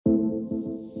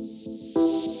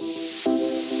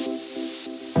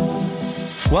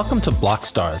Welcome to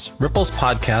Blockstars, Ripple's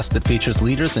podcast that features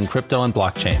leaders in crypto and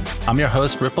blockchain. I'm your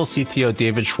host, Ripple CTO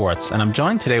David Schwartz, and I'm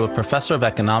joined today with Professor of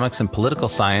Economics and Political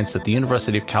Science at the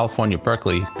University of California,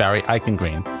 Berkeley, Barry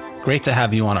Eichengreen. Great to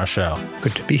have you on our show.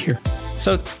 Good to be here.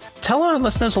 So tell our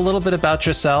listeners a little bit about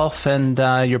yourself and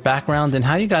your background and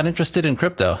how you got interested in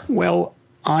crypto. Well,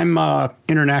 I'm an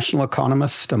international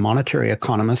economist, a monetary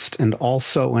economist, and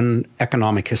also an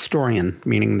economic historian,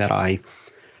 meaning that I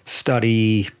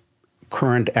study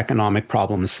current economic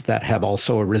problems that have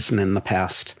also arisen in the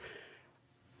past.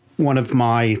 One of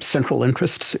my central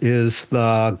interests is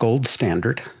the gold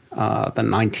standard, the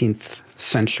 19th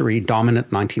century, dominant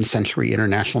 19th century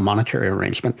international monetary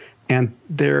arrangement. And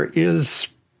there is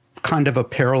kind of a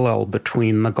parallel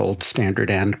between the gold standard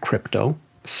and crypto.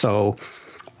 So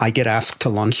I get asked to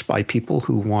lunch by people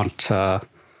who want to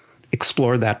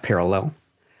explore that parallel.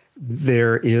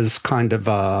 There is kind of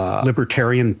a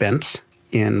libertarian bent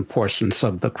in portions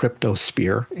of the crypto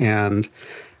sphere, and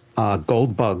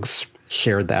gold bugs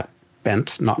share that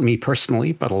bent. Not me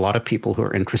personally, but a lot of people who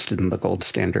are interested in the gold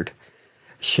standard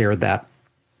share that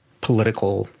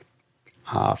political,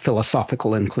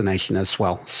 philosophical inclination as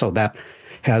well. So that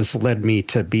has led me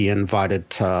to be invited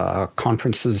to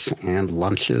conferences and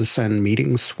lunches and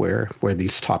meetings where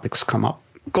these topics come up.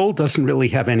 Gold doesn't really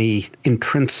have any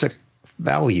intrinsic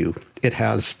value. It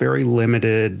has very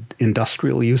limited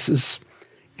industrial uses.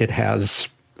 It has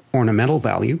ornamental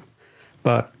value,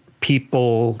 but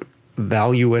people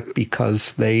value it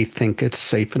because they think it's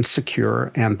safe and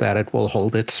secure and that it will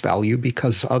hold its value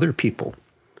because other people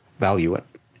value it.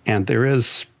 And there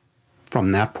is,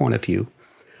 from that point of view,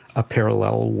 a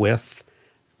parallel with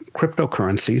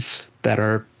cryptocurrencies that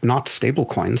are not stable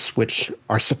coins, which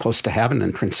are supposed to have an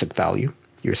intrinsic value.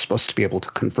 You're supposed to be able to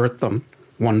convert them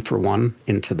one for one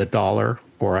into the dollar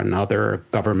or another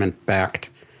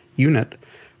government-backed unit.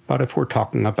 But if we're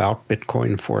talking about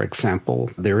Bitcoin, for example,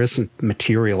 there isn't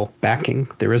material backing.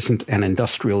 There isn't an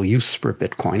industrial use for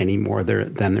Bitcoin any more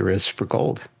than there is for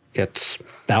gold. It's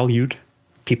valued.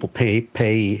 People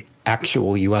pay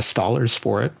actual US dollars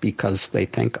for it because they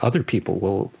think other people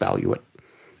will value it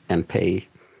and pay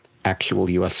actual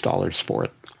US dollars for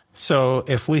it. So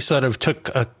if we sort of took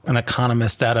an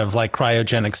economist out of like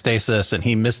cryogenic stasis and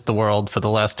he missed the world for the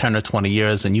last 10 or 20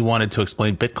 years and you wanted to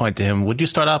explain Bitcoin to him, would you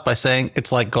start out by saying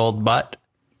it's like gold, but?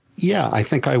 Yeah, I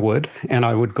think I would. And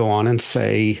I would go on and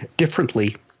say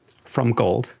differently from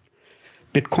gold.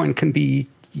 Bitcoin can be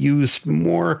used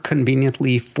more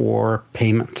conveniently for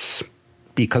payments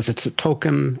because it's a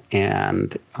token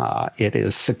and it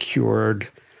is secured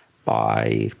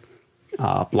by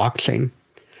blockchain.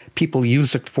 People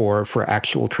use it for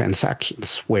actual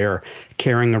transactions where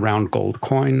carrying around gold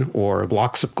coin or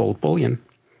blocks of gold bullion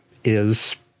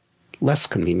is less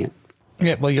convenient.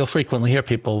 Yeah, well, you'll frequently hear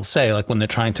people say, like when they're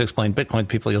trying to explain Bitcoin to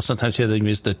people, you'll sometimes hear them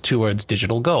use the two words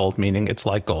digital gold, meaning it's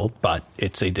like gold, but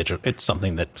it's it's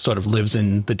something that sort of lives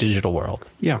in the digital world.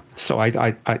 Yeah, so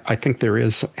I think there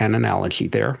is an analogy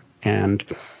there. And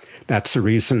that's the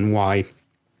reason why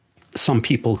some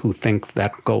people who think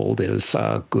that gold is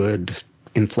a good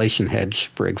inflation hedge,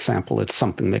 for example, it's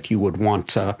something that you would want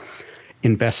to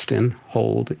invest in,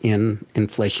 hold in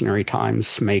inflationary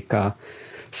times, make a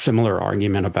similar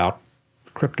argument about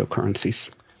cryptocurrencies.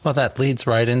 Well, that leads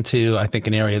right into, I think,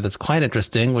 an area that's quite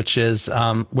interesting, which is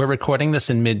we're recording this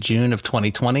in mid-June of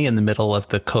 2020 in the middle of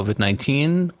the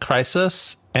COVID-19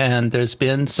 crisis. And there's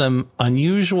been some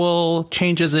unusual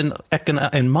changes in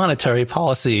monetary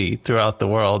policy throughout the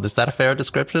world. Is that a fair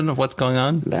description of what's going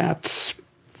on? That's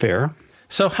fair.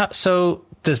 So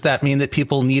does that mean that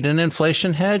people need an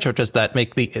inflation hedge, or does that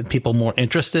make the people more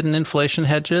interested in inflation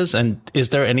hedges? And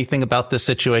is there anything about this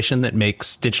situation that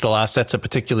makes digital assets a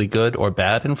particularly good or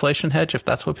bad inflation hedge, if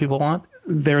that's what people want?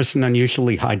 There's an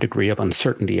unusually high degree of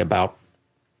uncertainty about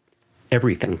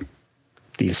everything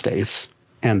these days,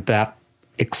 and that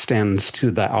extends to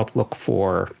the outlook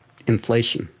for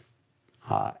inflation.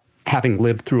 Having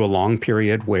lived through a long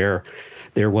period where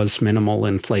there was minimal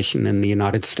inflation in the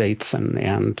United States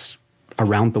and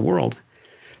around the world,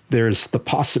 there's the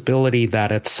possibility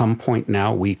that at some point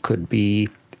now we could be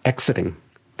exiting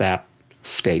that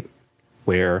state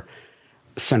where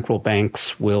central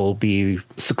banks will be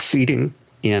succeeding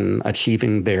in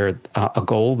achieving a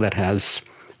goal that has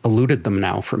eluded them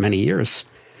now for many years,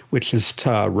 which is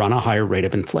to run a higher rate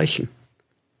of inflation.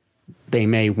 They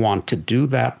may want to do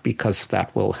that because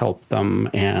that will help them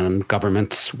and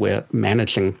governments with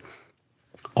managing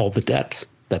all the debt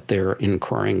that they're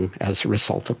incurring as a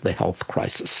result of the health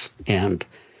crisis and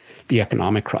the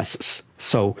economic crisis.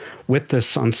 So with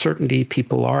this uncertainty,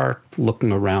 people are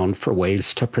looking around for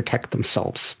ways to protect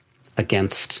themselves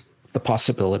against the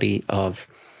possibility of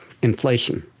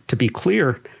inflation. To be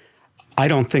clear, I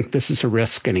don't think this is a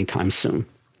risk anytime soon.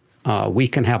 We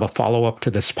can have a follow-up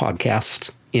to this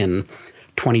podcast in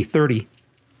 2030,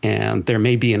 and there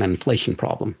may be an inflation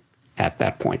problem at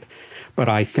that point. But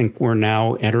I think we're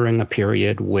now entering a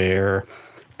period where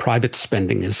private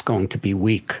spending is going to be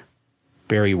weak,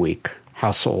 very weak.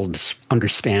 Households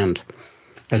understand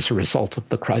as a result of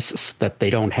the crisis that they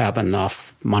don't have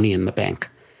enough money in the bank.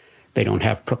 They don't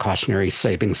have precautionary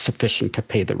savings sufficient to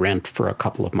pay the rent for a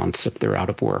couple of months if they're out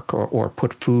of work or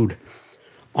put food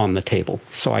on the table.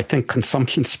 So I think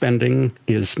consumption spending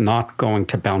is not going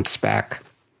to bounce back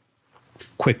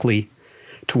quickly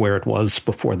to where it was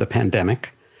before the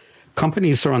pandemic.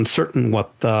 Companies are uncertain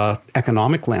what the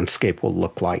economic landscape will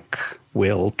look like.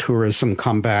 Will tourism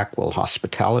come back? Will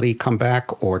hospitality come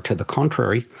back? Or to the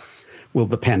contrary, will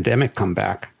the pandemic come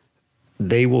back?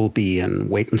 They will be in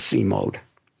wait-and-see mode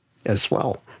as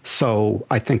well. So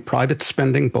I think private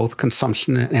spending, both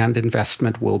consumption and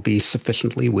investment, will be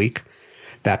sufficiently weak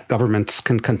that governments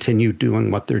can continue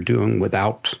doing what they're doing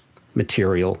without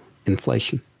material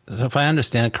inflation. So if I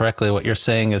understand correctly, what you're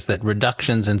saying is that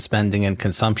reductions in spending and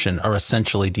consumption are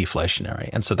essentially deflationary.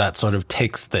 And so that sort of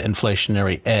takes the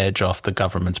inflationary edge off the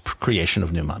government's creation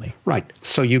of new money. Right.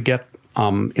 So you get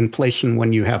inflation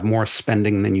when you have more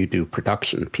spending than you do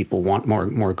production. People want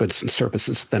more goods and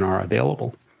services than are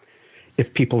available.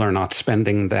 If people are not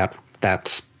spending,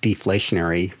 that's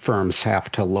deflationary. Firms have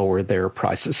to lower their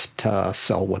prices to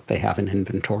sell what they have in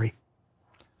inventory.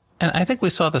 And I think we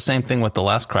saw the same thing with the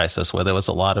last crisis, where there was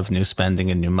a lot of new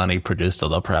spending and new money produced,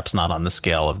 although perhaps not on the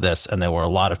scale of this. And there were a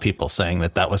lot of people saying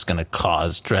that was going to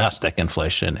cause drastic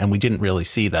inflation. And we didn't really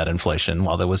see that inflation.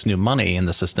 While there was new money in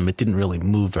the system, it didn't really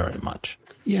move very much.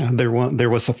 Yeah, there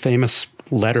was a famous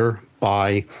letter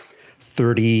by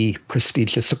 30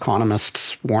 prestigious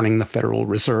economists warning the Federal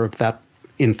Reserve that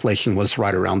inflation was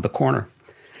right around the corner.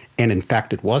 And in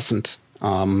fact, it wasn't.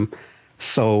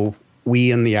 So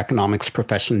we in the economics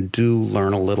profession do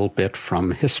learn a little bit from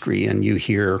history, and you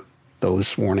hear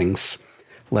those warnings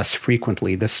less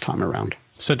frequently this time around.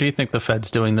 So do you think the Fed's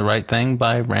doing the right thing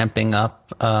by ramping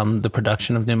up the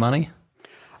production of new money?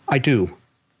 I do.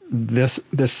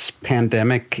 This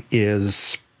pandemic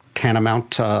is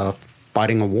tantamount to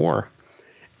fighting a war.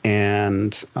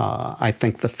 And I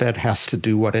think the Fed has to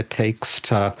do what it takes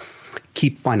to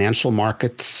keep financial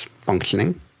markets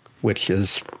functioning, which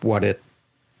is what it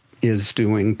is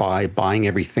doing by buying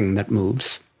everything that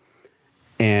moves.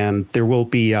 And there will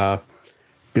be a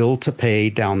bill to pay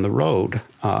down the road.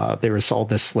 There is all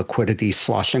this liquidity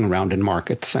sloshing around in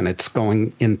markets, and it's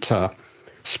going into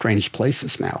strange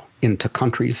places now, into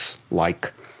countries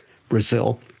like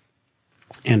Brazil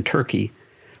and Turkey,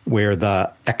 where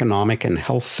the economic and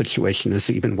health situation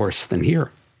is even worse than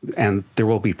here. And there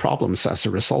will be problems as a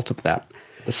result of that.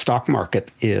 The stock market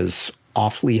is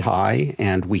awfully high,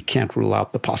 and we can't rule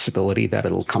out the possibility that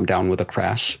it'll come down with a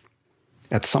crash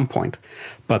at some point.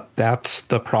 But that's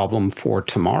the problem for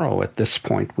tomorrow. At this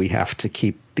point, we have to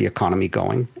keep the economy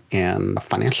going and the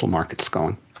financial markets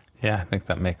going. Yeah, I think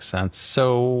that makes sense.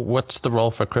 So what's the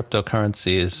role for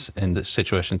cryptocurrencies in this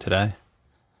situation today?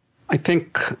 I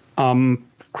think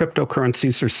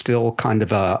cryptocurrencies are still kind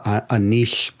of a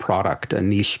niche product, a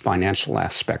niche financial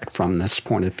aspect from this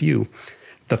point of view.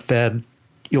 The Fed,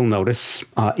 you'll notice,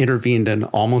 intervened in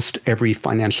almost every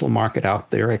financial market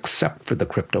out there except for the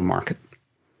crypto market.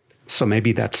 So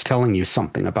maybe that's telling you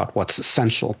something about what's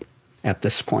essential at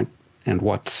this point and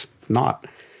what's not.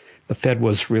 The Fed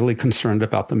was really concerned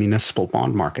about the municipal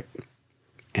bond market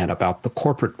and about the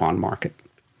corporate bond market,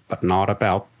 but not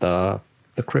about the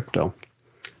crypto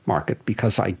market,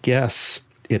 because I guess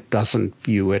it doesn't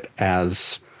view it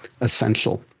as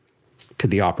essential to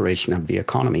the operation of the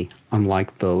economy,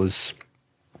 unlike those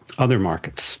other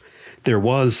markets. There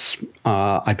was,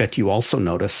 I bet you also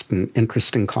noticed, an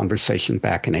interesting conversation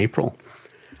back in April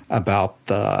about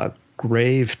the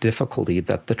grave difficulty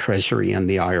that the Treasury and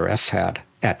the IRS had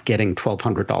at getting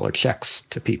 $1,200 checks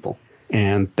to people.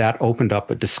 And that opened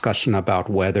up a discussion about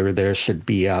whether there should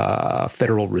be a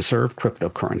Federal Reserve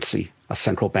cryptocurrency, a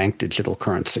central bank digital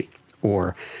currency,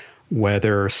 or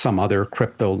whether some other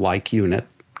crypto-like unit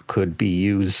could be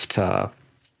used to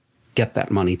get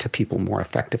that money to people more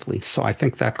effectively. So I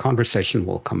think that conversation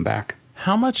will come back.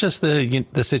 How much is the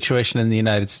situation in the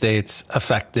United States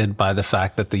affected by the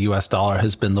fact that the U.S. dollar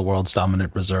has been the world's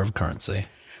dominant reserve currency?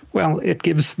 Well, it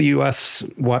gives the U.S.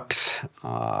 what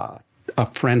a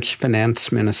French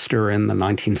finance minister in the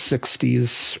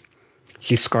 1960s,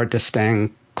 Giscard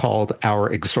d'Estaing, called our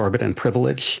exorbitant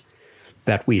privilege,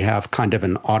 that we have kind of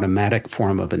an automatic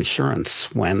form of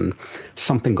insurance when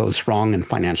something goes wrong in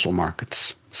financial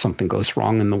markets, something goes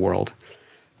wrong in the world.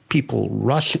 People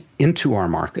rush into our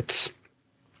markets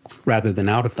rather than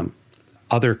out of them.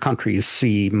 Other countries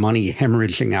see money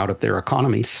hemorrhaging out of their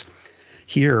economies.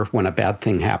 Here, when a bad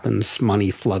thing happens,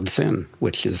 money floods in,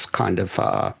 which is kind of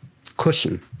a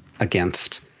cushion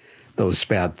against those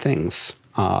bad things.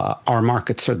 Our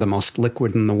markets are the most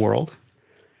liquid in the world.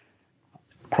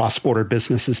 Cross-border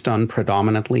business is done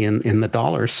predominantly in the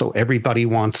dollar, so everybody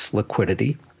wants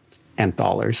liquidity and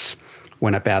dollars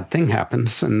when a bad thing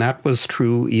happens. And that was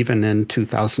true even in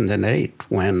 2008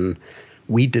 when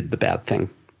we did the bad thing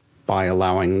by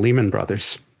allowing Lehman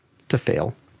Brothers to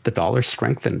fail. The dollar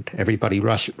strengthened. Everybody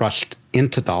rushed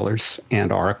into dollars,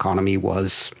 and our economy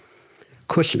was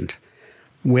cushioned.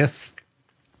 With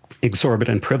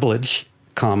exorbitant privilege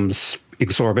comes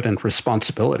exorbitant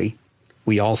responsibility.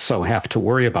 We also have to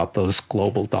worry about those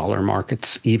global dollar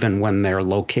markets, even when they're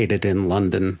located in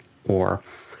London or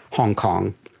Hong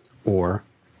Kong or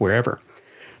wherever.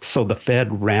 So the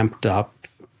Fed ramped up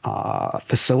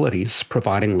facilities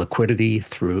providing liquidity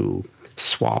through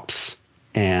swaps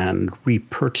and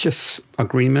repurchase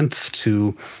agreements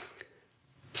to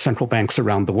central banks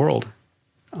around the world.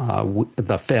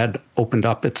 The Fed opened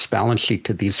up its balance sheet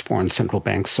to these foreign central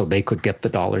banks so they could get the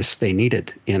dollars they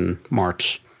needed in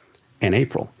March and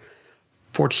April.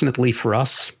 Fortunately for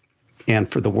us and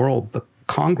for the world, the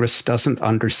Congress doesn't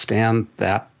understand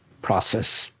that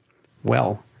process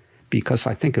well, because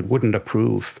I think it wouldn't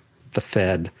approve the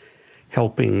Fed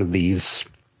helping these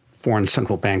foreign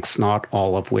central banks, not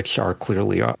all of which are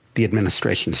clearly the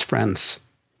administration's friends,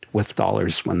 with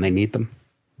dollars when they need them.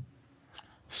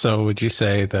 So would you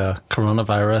say the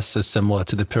coronavirus is similar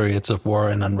to the periods of war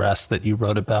and unrest that you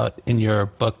wrote about in your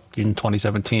book in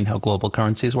 2017, How Global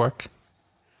Currencies Work?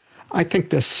 I think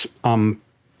this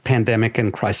pandemic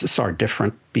and crisis are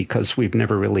different because we've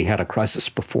never really had a crisis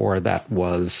before that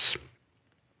was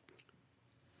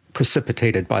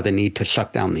precipitated by the need to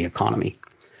shut down the economy.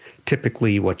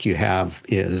 Typically, what you have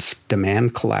is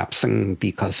demand collapsing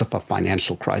because of a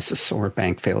financial crisis or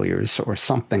bank failures or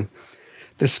something.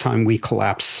 This time we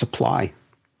collapse supply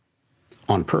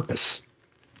on purpose,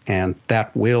 and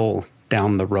that will,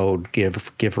 down the road,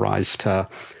 give rise to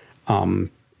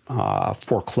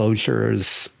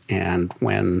foreclosures. And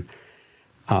when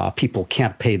people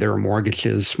can't pay their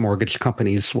mortgages, mortgage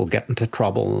companies will get into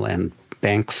trouble, and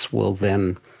banks will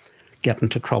then get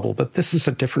into trouble. But this is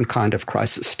a different kind of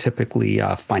crisis. Typically,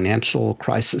 a financial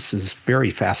crisis is very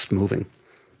fast moving.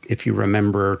 If you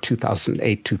remember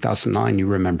 2008, 2009, you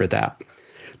remember that.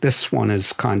 This one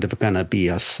is kind of going to be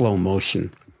a slow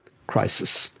motion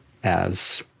crisis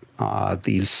as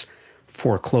these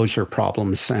foreclosure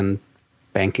problems and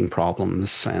banking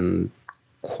problems and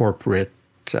corporate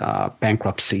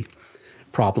bankruptcy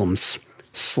problems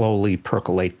slowly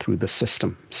percolate through the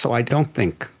system. So I don't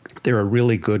think there are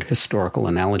really good historical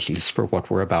analogies for what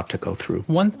we're about to go through.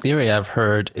 One theory I've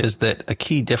heard is that a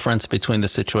key difference between the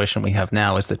situation we have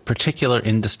now is that particular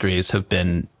industries have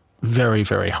been very,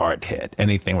 very hard hit.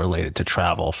 Anything related to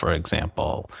travel, for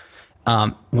example.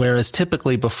 Whereas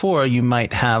typically before you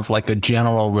might have like a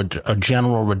general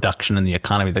reduction in the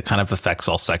economy that kind of affects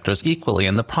all sectors equally.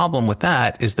 And the problem with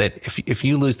that is that if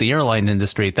you lose the airline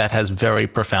industry, that has very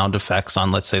profound effects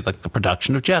on, let's say, like the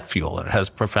production of jet fuel. It has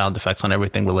profound effects on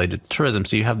everything related to tourism.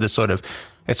 So you have this sort of,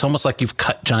 it's almost like you've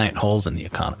cut giant holes in the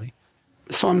economy.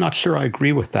 So I'm not sure I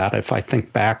agree with that. If I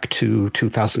think back to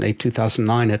 2008,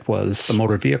 2009, it was the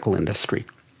motor vehicle industry.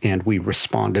 And we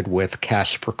responded with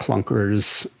cash for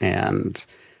clunkers and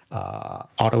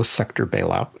auto sector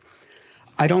bailout.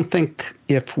 I don't think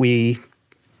if we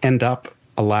end up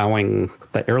allowing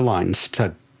the airlines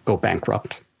to go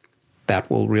bankrupt, that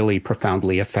will really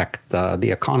profoundly affect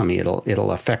the economy.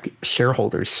 It'll affect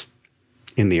shareholders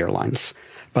in the airlines.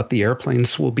 But the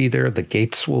airplanes will be there, the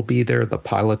gates will be there, the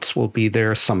pilots will be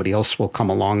there, somebody else will come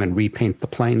along and repaint the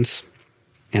planes,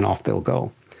 and off they'll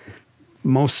go.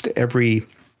 Most every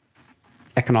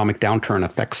economic downturn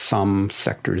affects some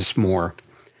sectors more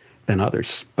than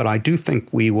others. But I do think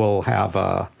we will have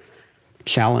a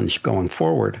challenge going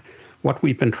forward. What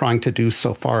we've been trying to do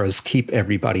so far is keep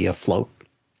everybody afloat.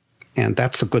 And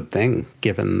that's a good thing,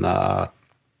 given the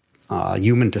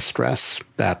human distress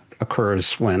that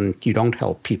occurs when you don't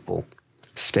help people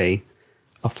stay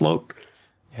afloat.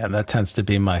 Yeah, that tends to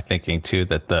be my thinking too,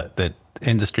 that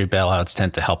industry bailouts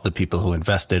tend to help the people who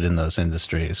invested in those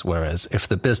industries. Whereas if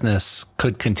the business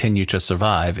could continue to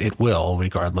survive, it will,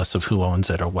 regardless of who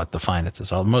owns it or what the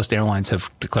finances are. Most airlines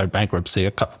have declared bankruptcy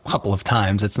a couple of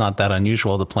times. It's not that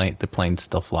unusual. The plane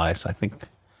still flies. I think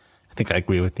I think I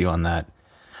agree with you on that.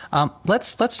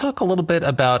 Let's talk a little bit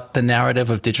about the narrative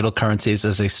of digital currencies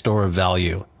as a store of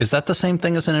value. Is that the same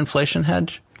thing as an inflation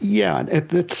hedge? Yeah,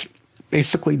 it's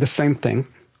basically the same thing.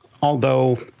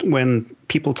 Although when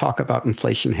people talk about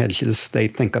inflation hedges, they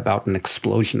think about an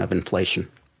explosion of inflation,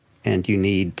 and you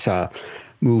need to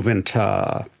move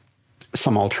into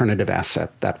some alternative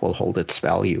asset that will hold its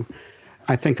value.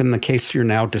 I think in the case you're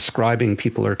now describing,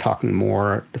 people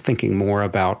are thinking more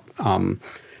about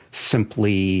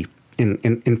simply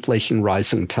inflation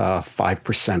rising to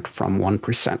 5% from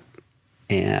 1%,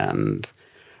 and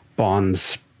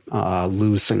bonds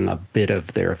losing a bit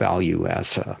of their value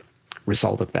as a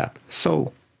result of that.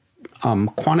 So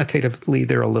quantitatively,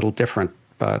 they're a little different,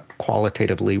 but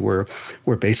qualitatively, we're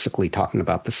basically talking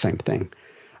about the same thing.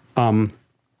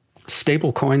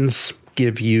 Stable coins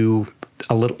give you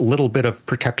a little bit of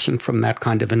protection from that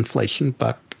kind of inflation,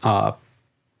 but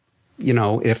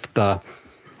if the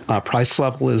price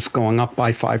level is going up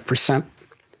by 5%,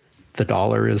 the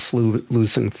dollar is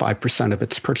losing 5% of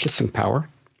its purchasing power,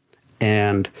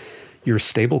 and your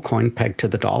stable coin pegged to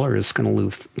the dollar is going to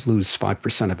lose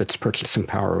 5% of its purchasing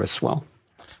power as well.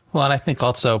 Well, and I think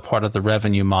also part of the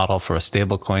revenue model for a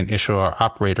stablecoin issuer or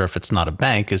operator, if it's not a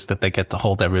bank, is that they get to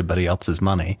hold everybody else's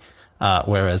money.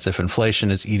 Whereas if inflation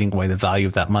is eating away the value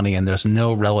of that money and there's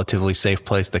no relatively safe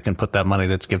place that can put that money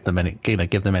that's give them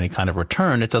any kind of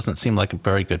return, it doesn't seem like a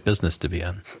very good business to be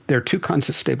in. There are two kinds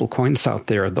of stable coins out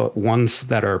there, the ones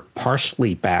that are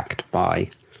partially backed by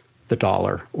the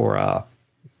dollar or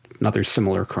another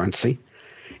similar currency,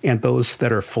 and those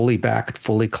that are fully backed,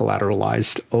 fully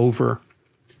collateralized,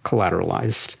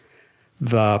 over-collateralized.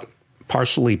 The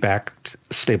partially backed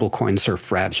stable coins are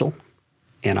fragile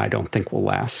and I don't think will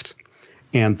last.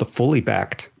 And the fully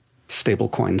backed stable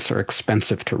coins are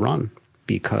expensive to run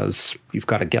because you've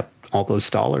got to get all those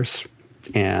dollars,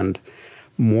 and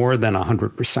more than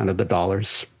 100% of the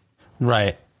dollars.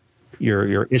 Right.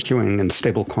 You're issuing in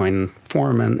stablecoin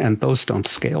form, and those don't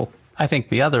scale. I think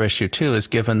the other issue, too, is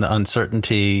given the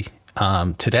uncertainty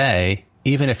today,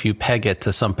 even if you peg it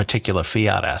to some particular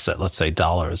fiat asset, let's say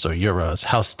dollars or euros,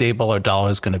 how stable are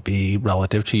dollars going to be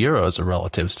relative to euros or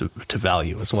relative to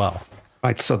value as well?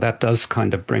 Right. So that does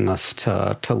kind of bring us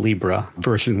to Libra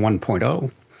version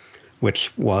 1.0,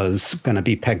 which was going to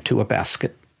be pegged to a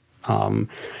basket.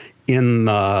 In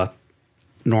the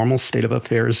normal state of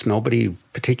affairs, nobody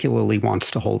particularly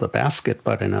wants to hold a basket,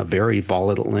 but in a very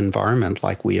volatile environment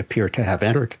like we appear to have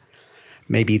entered,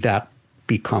 maybe that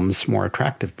becomes more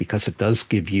attractive because it does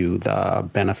give you the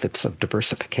benefits of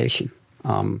diversification.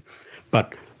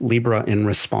 But Libra, in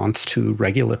response to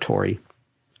regulatory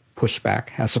pushback,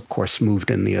 has, of course,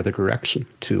 moved in the other direction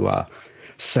to a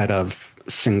set of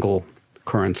single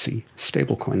currency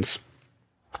stablecoins.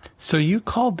 So you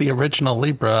called the original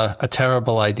Libra a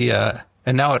terrible idea,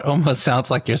 and now it almost sounds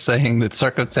like you're saying that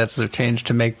circumstances have changed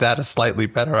to make that a slightly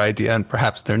better idea, and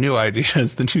perhaps their new idea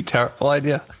is the new terrible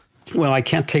idea. Well, I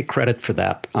can't take credit for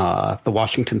that. The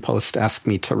Washington Post asked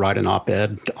me to write an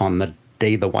op-ed on the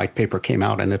day the white paper came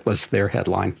out, and it was their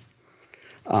headline.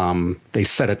 They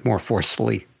said it more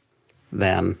forcefully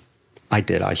than I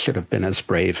did. I should have been as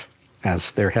brave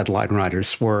as their headline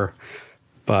writers were.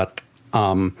 But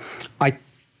I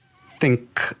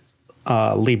think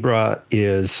Libra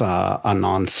is a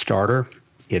non-starter.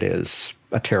 It is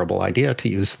a terrible idea, to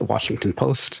use the Washington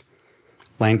Post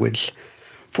language,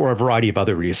 for a variety of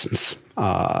other reasons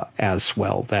as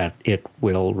well, that it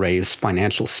will raise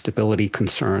financial stability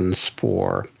concerns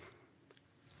for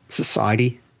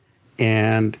society,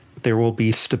 and there will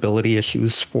be stability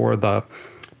issues for the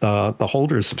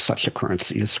holders of such a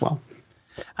currency as well.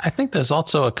 I think there's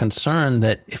also a concern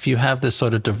that if you have this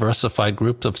sort of diversified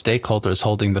group of stakeholders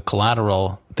holding the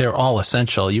collateral, they're all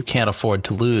essential. You can't afford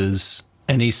to lose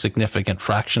any significant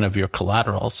fraction of your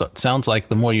collateral. So it sounds like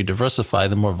the more you diversify,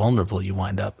 the more vulnerable you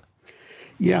wind up.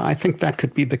 Yeah, I think that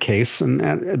could be the case.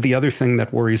 And the other thing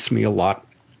that worries me a lot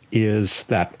is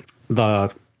that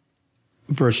the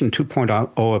version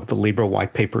 2.0 of the Libra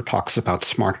white paper talks about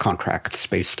smart contracts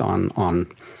based on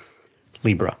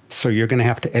Libra. So you're going to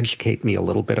have to educate me a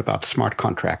little bit about smart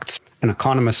contracts. An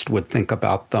economist would think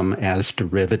about them as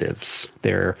derivatives.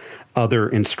 They're other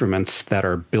instruments that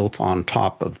are built on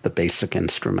top of the basic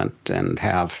instrument and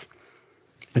have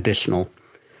additional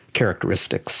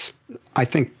characteristics. I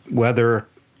think whether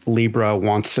Libra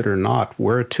wants it or not,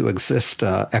 were to exist,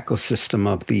 an ecosystem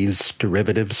of these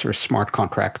derivatives or smart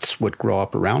contracts would grow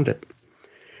up around it.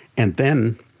 And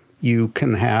then you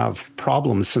can have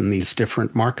problems in these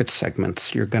different market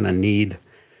segments. You're going to need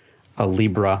a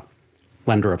Libra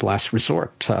lender of last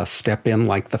resort to step in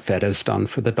like the Fed has done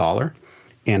for the dollar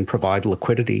and provide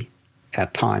liquidity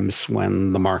at times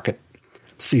when the market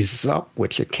seizes up,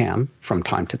 which it can from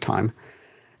time to time.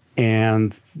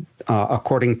 And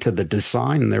according to the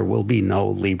design, there will be no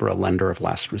Libra lender of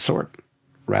last resort.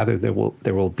 Rather, there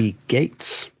will be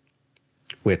gates,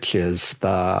 which is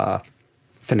the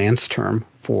finance term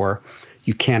for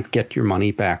you can't get your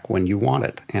money back when you want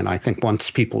it. And I think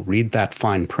once people read that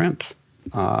fine print,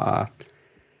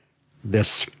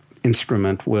 this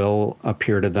instrument will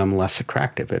appear to them less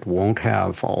attractive. It won't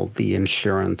have all the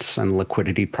insurance and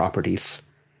liquidity properties,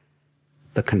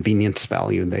 the convenience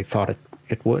value they thought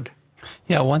it would.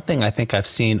 Yeah, one thing I think I've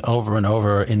seen over and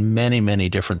over in many, many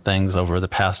different things over the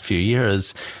past few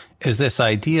years is this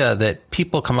idea that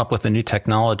people come up with a new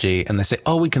technology and they say,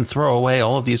 oh, we can throw away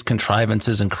all of these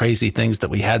contrivances and crazy things that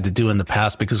we had to do in the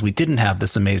past because we didn't have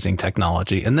this amazing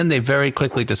technology. And then they very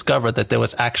quickly discover that there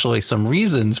was actually some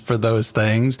reasons for those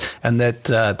things and that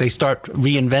they start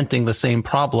reinventing the same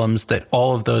problems that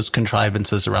all of those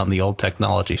contrivances around the old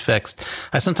technology fixed.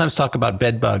 I sometimes talk about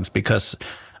bed bugs because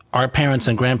our parents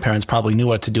and grandparents probably knew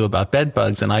what to do about bed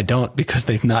bugs, and I don't because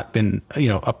they've not been,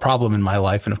 a problem in my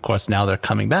life. And of course, now they're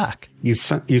coming back. You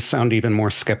sound even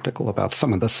more skeptical about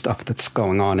some of the stuff that's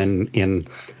going on in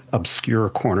obscure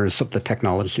corners of the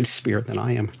technology sphere than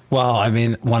I am. Well, I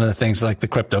mean, one of the things like the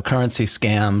cryptocurrency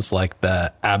scams, like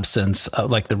the absence,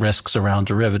 like the risks around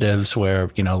derivatives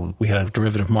where, we had a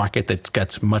derivative market that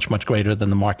gets much, much greater than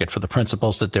the market for the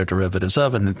principles that they're derivatives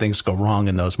of. And then things go wrong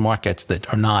in those markets that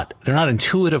they're not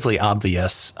intuitively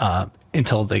obvious,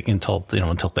 until they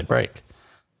break.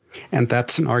 And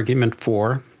that's an argument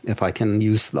for, if I can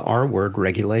use the R word,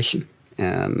 regulation.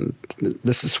 And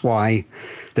this is why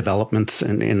developments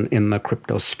in the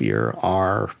crypto sphere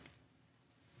are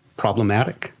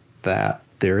problematic, that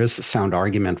there is a sound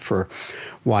argument for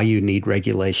why you need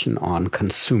regulation on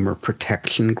consumer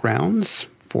protection grounds,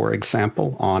 for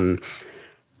example, on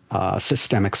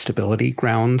systemic stability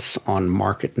grounds, on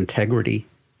market integrity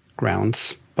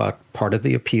grounds. But part of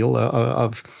the appeal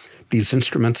of these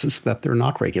instruments is that they're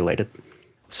not regulated.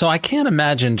 So I can't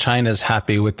imagine China's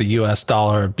happy with the US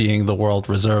dollar being the world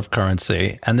reserve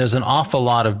currency. And there's an awful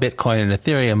lot of Bitcoin and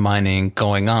Ethereum mining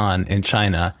going on in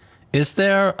China. Is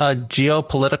there a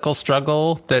geopolitical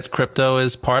struggle that crypto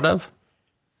is part of?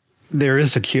 There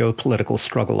is a geopolitical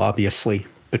struggle, obviously,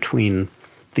 between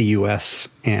the US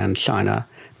and China.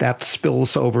 That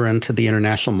spills over into the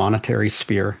international monetary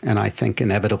sphere, and I think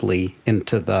inevitably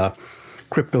into the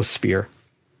crypto sphere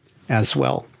as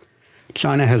well.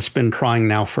 China has been trying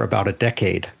now for about a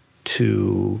decade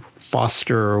to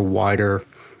foster wider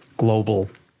global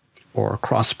or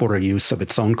cross-border use of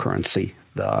its own currency,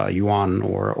 the yuan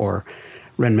or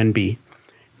renminbi.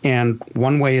 And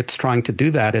one way it's trying to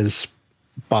do that is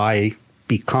by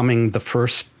becoming the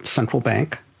first central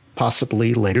bank,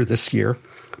 possibly later this year,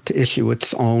 to issue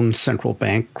its own central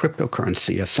bank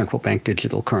cryptocurrency, a central bank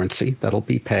digital currency that'll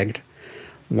be pegged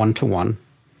one-to-one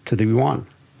to the yuan.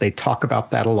 They talk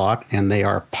about that a lot, and they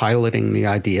are piloting the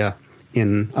idea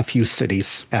in a few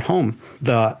cities at home.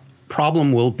 The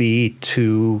problem will be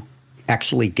to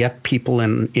actually get people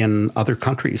in other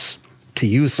countries to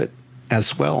use it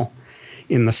as well,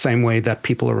 in the same way that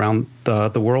people around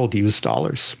the world use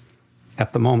dollars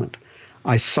at the moment.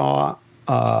 I saw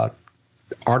an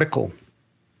article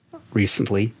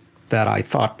recently that I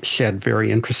thought shed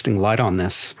very interesting light on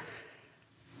this.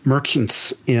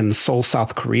 Merchants in Seoul,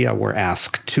 South Korea were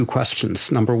asked two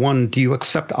questions. Number one, do you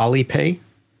accept Alipay?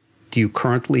 Do you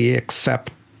currently accept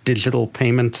digital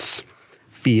payments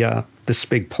via this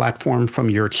big platform from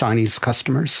your Chinese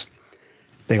customers?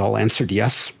 They all answered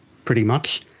yes, pretty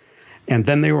much. And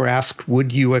then they were asked,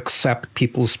 would you accept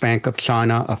People's Bank of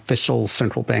China official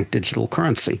central bank digital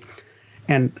currency?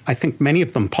 And I think many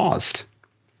of them paused.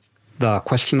 The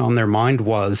question on their mind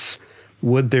was,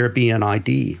 would there be an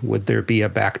ID? Would there be a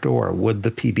backdoor? Would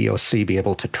the PBOC be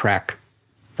able to track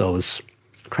those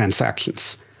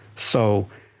transactions? So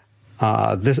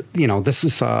this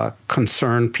is a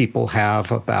concern people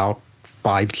have about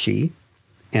 5G,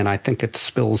 and I think it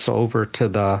spills over to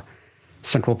the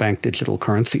central bank digital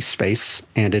currency space,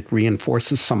 and it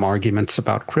reinforces some arguments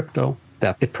about crypto,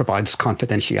 that it provides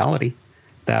confidentiality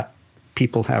that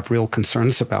people have real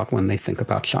concerns about when they think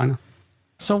about China.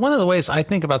 So one of the ways I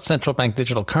think about central bank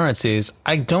digital currencies,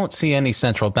 I don't see any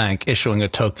central bank issuing a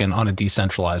token on a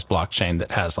decentralized blockchain that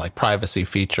has like privacy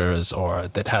features or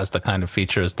that has the kind of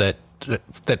features that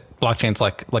blockchains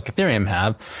like Ethereum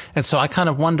have. And so I kind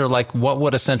of wonder, like, what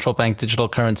would a central bank digital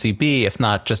currency be if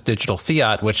not just digital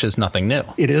fiat, which is nothing new?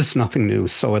 It is nothing new.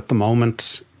 So at the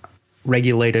moment,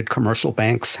 regulated commercial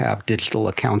banks have digital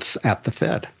accounts at the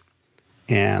Fed,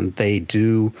 and they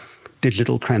do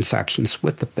digital transactions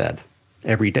with the Fed.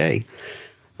 every day.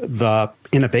 The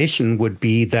innovation would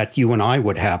be that you and I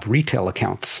would have retail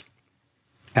accounts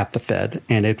at the Fed,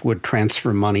 and it would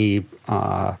transfer money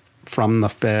from the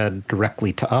Fed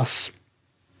directly to us,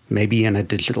 maybe in a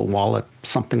digital wallet,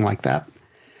 something like that.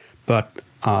 But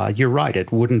you're right,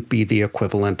 it wouldn't be the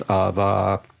equivalent of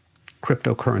a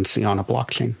cryptocurrency on a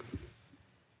blockchain.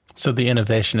 So the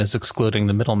innovation is excluding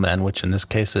the middlemen, which in this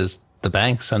case is the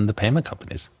banks and the payment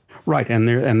companies. Right,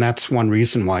 and that's one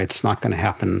reason why it's not going to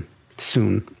happen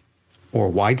soon or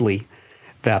widely,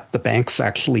 that the banks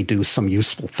actually do some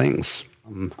useful things.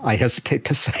 I hesitate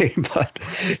to say, but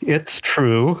it's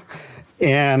true.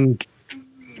 And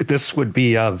this would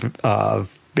be a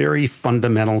very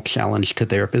fundamental challenge to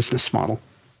their business model.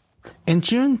 In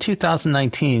June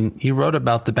 2019, you wrote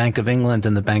about the Bank of England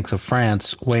and the Bank of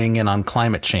France weighing in on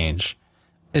climate change.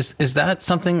 Is that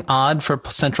something odd for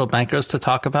central bankers to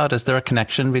talk about? Is there a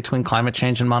connection between climate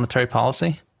change and monetary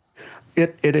policy?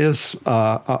 It is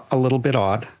a little bit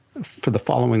odd for the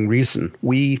following reason.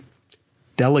 We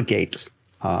delegate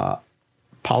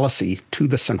policy to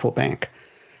the central bank.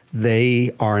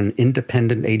 They are an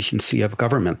independent agency of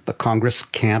government. The Congress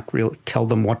can't really tell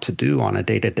them what to do on a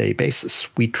day-to-day basis.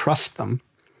 We trust them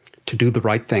to do the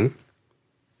right thing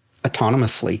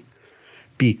autonomously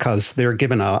because they're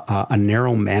given a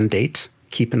narrow mandate,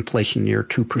 keep inflation near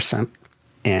 2%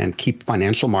 and keep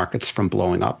financial markets from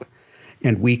blowing up.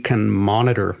 And we can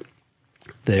monitor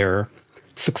their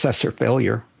success or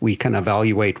failure. We can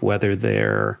evaluate whether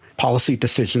their policy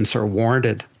decisions are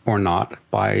warranted or not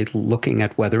by looking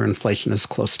at whether inflation is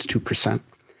close to 2%,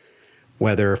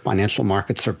 whether financial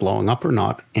markets are blowing up or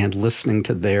not, and listening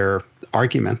to their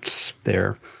arguments,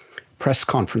 their press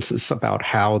conferences about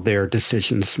how their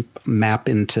decisions map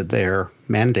into their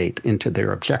mandate, into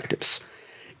their objectives.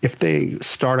 If they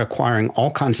start acquiring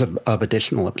all kinds of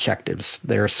additional objectives,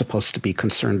 they're supposed to be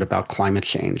concerned about climate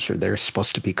change, or they're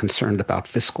supposed to be concerned about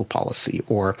fiscal policy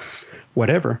or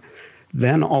whatever,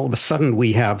 then all of a sudden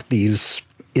we have these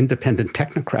independent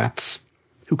technocrats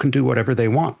who can do whatever they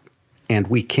want. And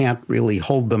we can't really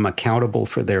hold them accountable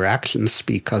for their actions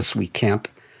because we can't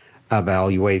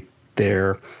evaluate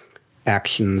their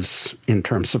actions in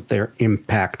terms of their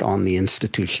impact on the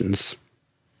institution's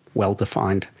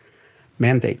well-defined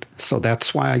mandate. So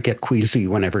that's why I get queasy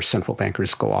whenever central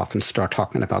bankers go off and start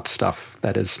talking about stuff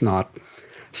that is not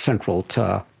central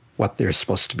to what they're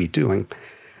supposed to be doing.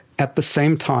 At the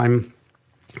same time,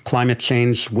 climate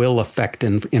change will affect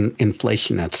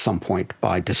inflation at some point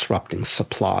by disrupting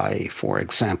supply, for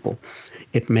example.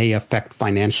 It may affect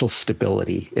financial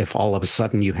stability if all of a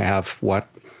sudden you have what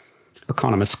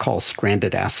economists call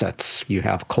stranded assets. You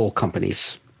have coal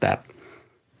companies that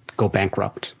go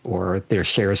bankrupt or their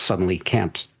shares suddenly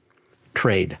can't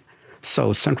trade.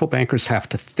 So central bankers have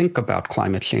to think about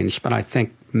climate change, but I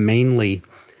think mainly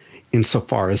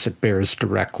insofar as it bears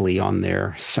directly on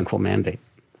their central mandate.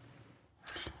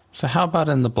 So how about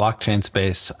in the blockchain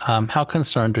space? How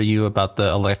concerned are you about the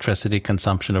electricity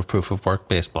consumption of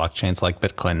proof-of-work-based blockchains like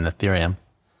Bitcoin and Ethereum?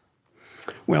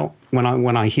 Well,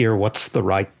 when I hear what's the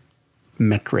right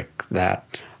metric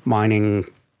that mining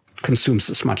consumes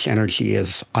as much energy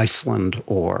as Iceland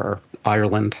or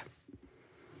Ireland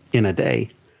in a day,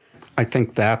 I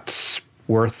think that's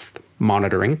worth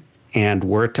monitoring. And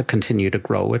were it to continue to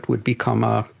grow, it would become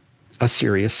a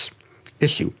serious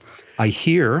issue.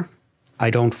 I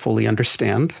don't fully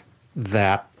understand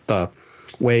that the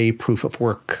way proof of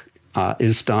work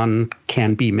is done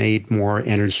can be made more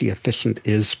energy efficient,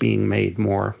 is being made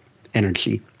more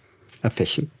energy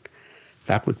efficient.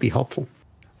 That would be helpful.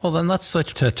 Well, then let's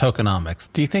switch to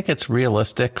tokenomics. Do you think it's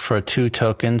realistic for two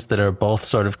tokens that are both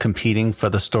sort of competing for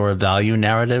the store of value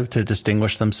narrative to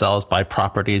distinguish themselves by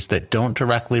properties that don't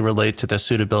directly relate to their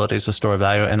suitability as a store of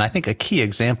value? And I think a key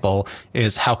example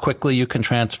is how quickly you can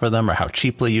transfer them or how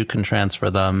cheaply you can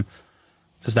transfer them.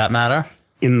 Does that matter?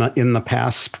 In the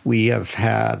past, we have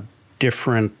had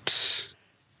different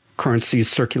currencies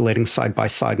circulating side by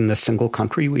side in a single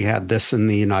country. We had this in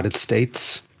the United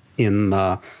States in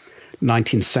the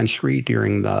 19th century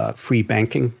during the free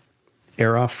banking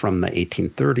era from the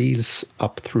 1830s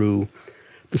up through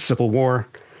the Civil War.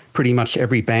 Pretty much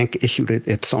every bank issued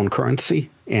its own currency,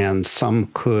 and some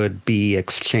could be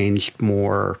exchanged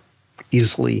more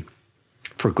easily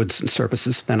for goods and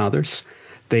services than others.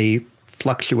 They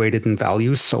fluctuated in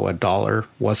value, so a dollar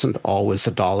wasn't always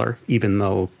a dollar, even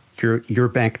though your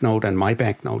banknote and my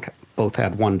banknote both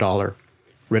had $1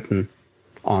 written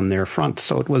on their front.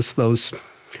 So it was those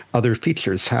other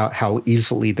features, how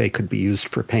easily they could be used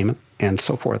for payment. and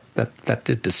so forth. That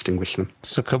did distinguish them.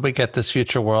 So could we get this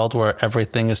future world where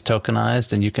everything is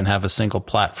tokenized and you can have a single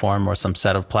platform or some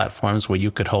set of platforms where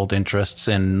you could hold interests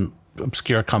in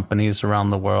obscure companies around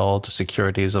the world,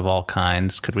 securities of all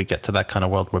kinds? Could we get to that kind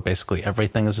of world where basically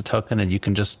everything is a token and you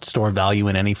can just store value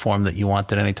in any form that you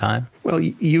want at any time? Well,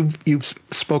 you've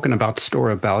spoken about store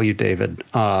of value, David.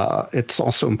 It's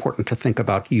also important to think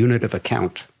about unit of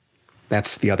account.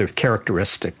 That's the other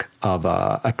characteristic of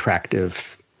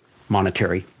attractive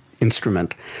monetary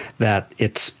instrument, that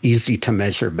it's easy to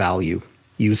measure value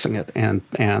using it.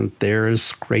 And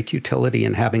there's great utility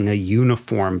in having a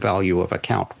uniform value of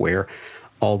account where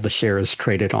all the shares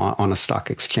traded on a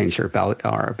stock exchange are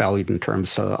valued in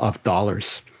terms of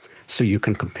dollars. So you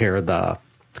can compare the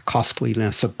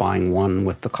costliness of buying one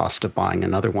with the cost of buying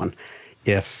another one.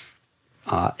 If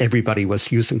everybody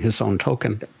was using his own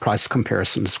token, price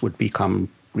comparisons would become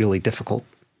really difficult.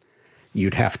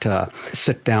 You'd have to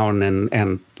sit down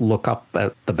and look up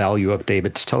at the value of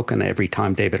David's token every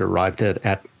time David arrived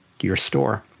at your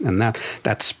store. And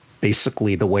that's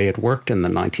basically the way it worked in the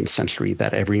 19th century,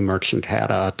 that every merchant had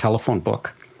a telephone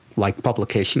book. Like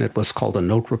publication, it was called a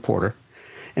note reporter.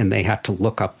 And they had to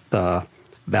look up the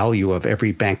value of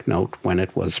every banknote when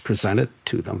it was presented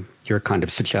to them. You're kind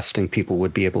of suggesting people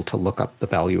would be able to look up the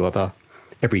value of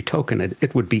every token.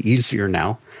 It would be easier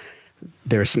now.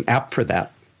 There's an app for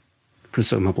that,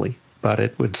 presumably, but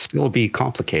it would still be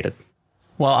complicated.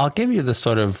 Well, I'll give you the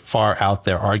sort of far out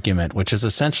there argument, which is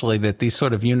essentially that these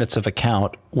sort of units of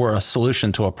account were a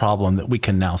solution to a problem that we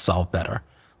can now solve better.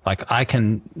 Like I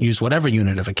can use whatever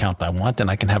unit of account I want,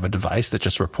 and I can have a device that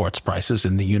just reports prices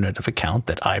in the unit of account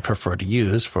that I prefer to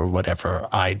use for whatever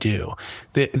I do.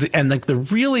 The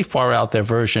really far out there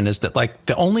version is that like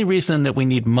the only reason that we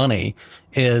need money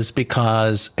is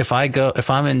because if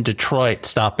I'm in Detroit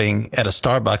stopping at a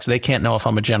Starbucks, they can't know if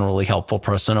I'm a generally helpful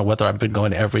person or whether I've been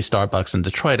going to every Starbucks in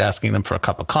Detroit asking them for a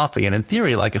cup of coffee. And in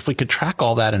theory, like if we could track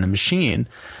all that in a machine,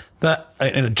 that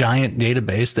in a giant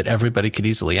database that everybody could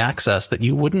easily access, that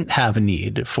you wouldn't have a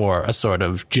need for a sort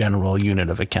of general unit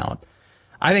of account.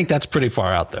 I think that's pretty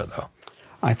far out there, though.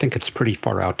 I think it's pretty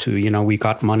far out, too. We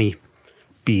got money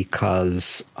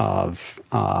because of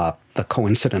the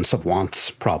coincidence of wants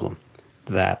problem,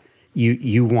 that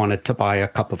you wanted to buy a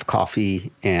cup of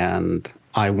coffee and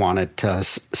I wanted to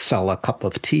sell a cup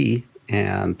of tea,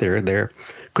 and there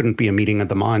couldn't be a meeting of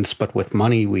the minds, but with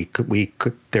money,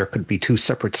 there could be two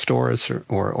separate stores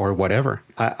or whatever.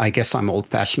 I guess I'm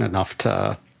old-fashioned enough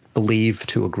to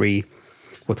agree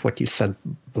with what you said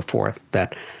before,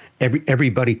 that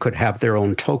everybody could have their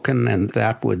own token, and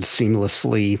that would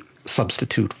seamlessly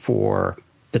substitute for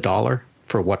the dollar,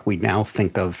 for what we now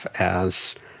think of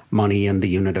as money in the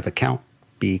unit of account,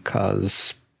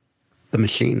 because the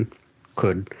machine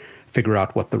could figure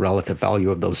out what the relative value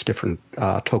of those different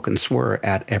tokens were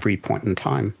at every point in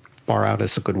time. Far out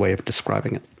is a good way of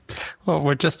describing it. Well,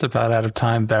 we're just about out of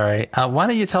time, Barry. Why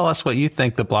don't you tell us what you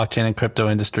think the blockchain and crypto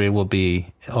industry will be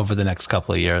over the next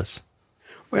couple of years?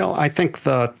 Well, I think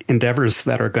the endeavors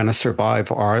that are going to survive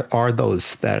are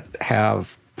those that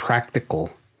have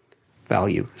practical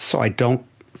value. So I don't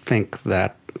think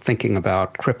that thinking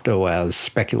about crypto as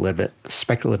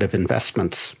speculative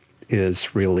investments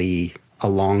is really a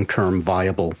long-term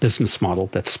viable business model,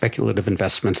 that speculative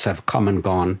investments have come and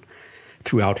gone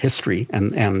throughout history.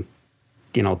 And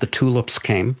the tulips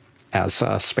came as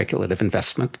a speculative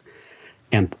investment,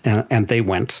 and they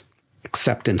went,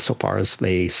 except insofar as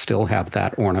they still have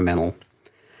that ornamental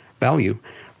value.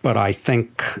 But I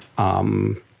think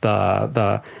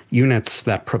the units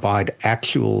that provide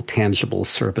actual tangible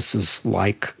services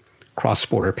like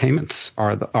cross-border payments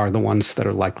are the ones that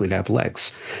are likely to have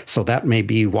legs. So that may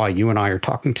be why you and I are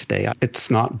talking today.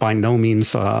 It's not by no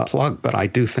means a plug, but I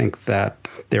do think that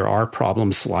there are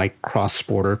problems like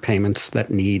cross-border payments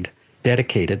that need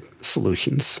dedicated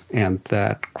solutions, and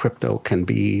that crypto can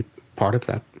be part of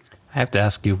that. I have to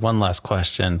ask you one last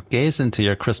question. Gaze into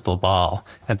your crystal ball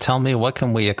and tell me, what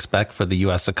can we expect for the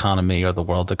U.S. economy or the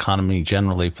world economy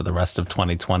generally for the rest of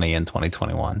 2020 and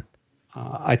 2021?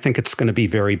 I think it's going to be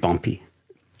very bumpy.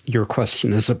 Your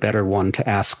question is a better one to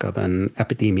ask of an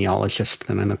epidemiologist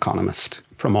than an economist.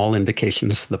 From all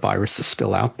indications, the virus is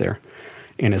still out there.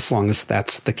 And as long as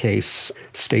that's the case,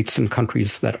 states and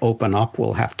countries that open up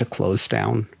will have to close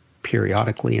down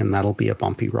periodically, and that'll be a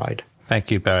bumpy ride.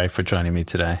 Thank you, Barry, for joining me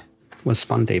today. It was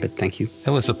fun, David. Thank you. It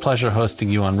was a pleasure hosting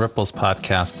you on Ripple's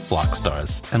podcast,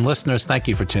 Blockstars. And listeners, thank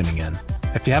you for tuning in.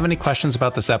 If you have any questions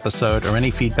about this episode or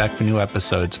any feedback for new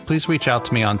episodes, please reach out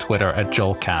to me on Twitter at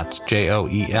Joel Katz,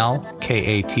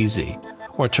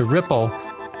 JoelKatz, or to Ripple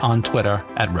on Twitter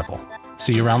at Ripple.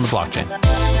 See you around the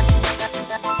blockchain.